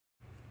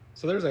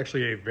So there's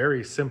actually a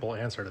very simple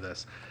answer to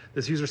this.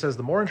 This user says,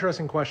 the more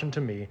interesting question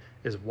to me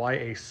is why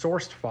a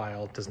sourced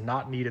file does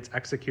not need its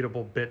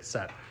executable bit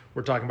set.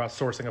 We're talking about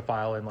sourcing a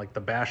file in like the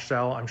bash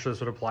shell. I'm sure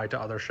this would apply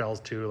to other shells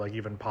too, like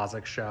even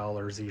POSIX shell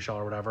or Z shell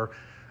or whatever.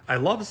 I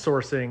love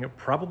sourcing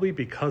probably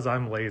because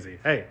I'm lazy.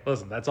 Hey,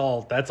 listen, that's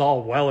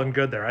all well and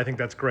good there. I think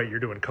that's great. You're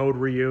doing code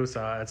reuse.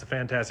 It's a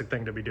fantastic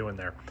thing to be doing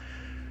there.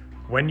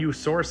 When you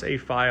source a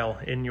file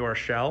in your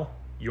shell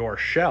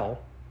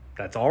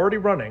that's already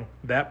running,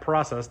 that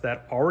process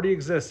that already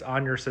exists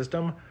on your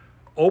system,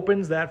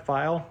 opens that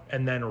file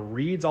and then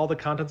reads all the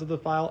contents of the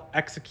file,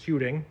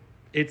 executing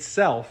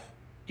itself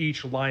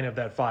each line of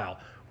that file.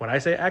 When I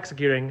say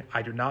executing,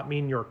 I do not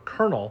mean your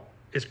kernel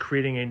is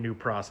creating a new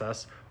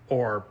process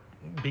or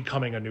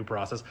becoming a new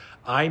process.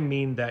 I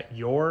mean that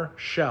your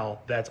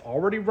shell that's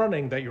already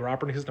running, that your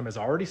operating system has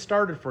already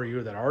started for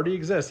you, that already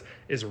exists,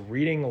 is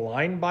reading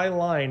line by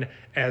line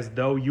as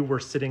though you were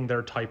sitting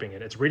there typing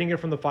it. It's reading it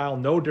from the file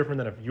no different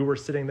than if you were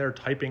sitting there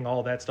typing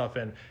all that stuff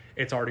in.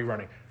 It's already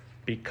running.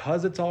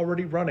 Because it's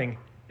already running,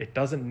 it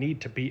doesn't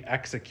need to be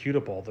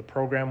executable. The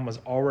program was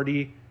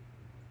already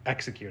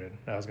executed.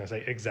 I was going to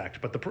say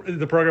exec, but the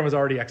program was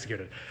already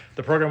executed.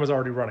 The program was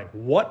already running.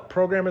 What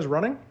program is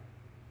running?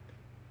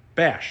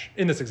 Bash.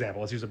 In this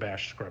example, let's use a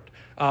bash script.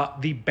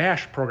 The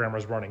bash program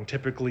is running,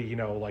 typically,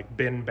 like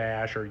bin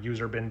bash or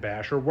user bin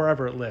bash or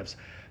wherever it lives.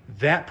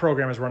 That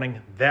program is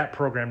running. That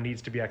program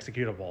needs to be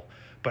executable.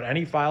 But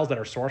any files that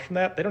are sourced from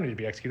that, they don't need to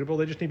be executable.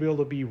 They just need to be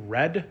able to be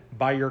read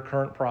by your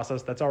current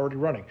process that's already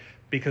running.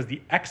 Because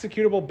the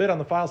executable bit on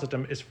the file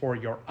system is for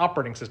your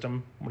operating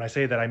system. When I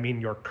say that, I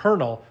mean your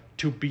kernel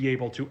to be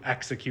able to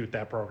execute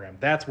that program.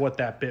 That's what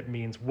that bit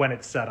means when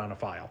it's set on a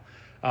file.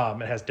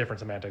 It has different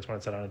semantics when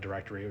it's set on a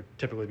directory. It would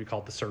typically be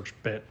called the search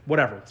bit,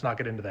 whatever. Let's not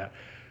get into that.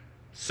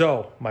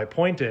 So my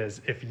point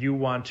is, if you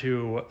want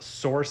to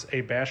source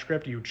a bash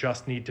script, you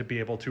just need to be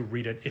able to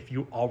read it if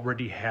you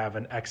already have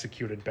an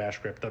executed bash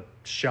script. The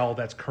shell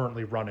that's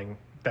currently running,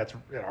 it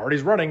already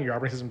is running, your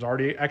operating system's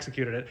already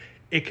executed it,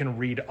 it can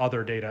read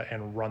other data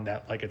and run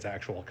that like it's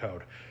actual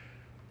code.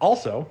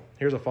 Also,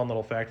 here's a fun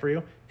little fact for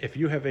you. If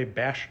you have a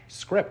bash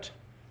script,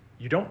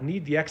 you don't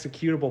need the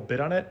executable bit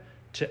on it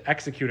to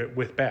execute it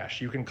with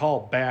bash. You can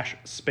call bash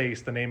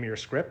space the name of your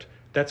script.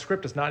 That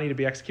script does not need to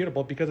be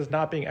executable because it's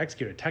not being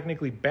executed.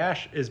 Technically,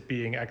 bash is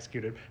being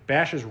executed.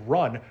 Bash is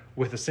run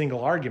with a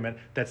single argument.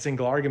 That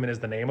single argument is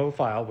the name of a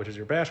file, which is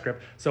your bash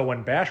script. So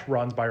when bash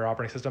runs by your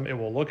operating system, it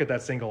will look at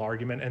that single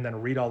argument and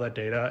then read all that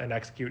data and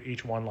execute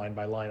each one line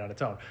by line on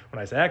its own.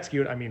 When I say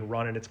execute, I mean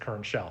run in its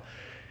current shell.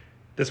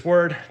 This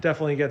word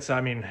definitely gets,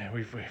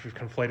 we've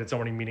conflated so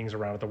many meanings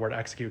around it. The word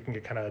execute can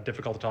get kind of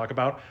difficult to talk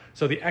about.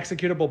 So the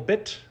executable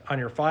bit on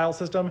your file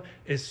system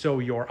is so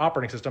your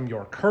operating system,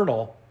 your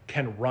kernel,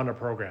 can run a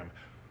program.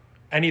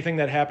 Anything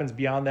that happens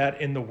beyond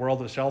that in the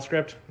world of shell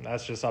script,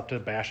 that's just up to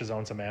bash's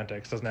own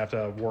semantics. Doesn't have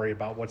to worry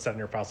about what's set in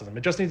your file system.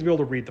 It just needs to be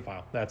able to read the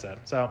file. That's it.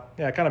 So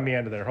yeah, kind of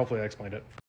meandered there. Hopefully I explained it.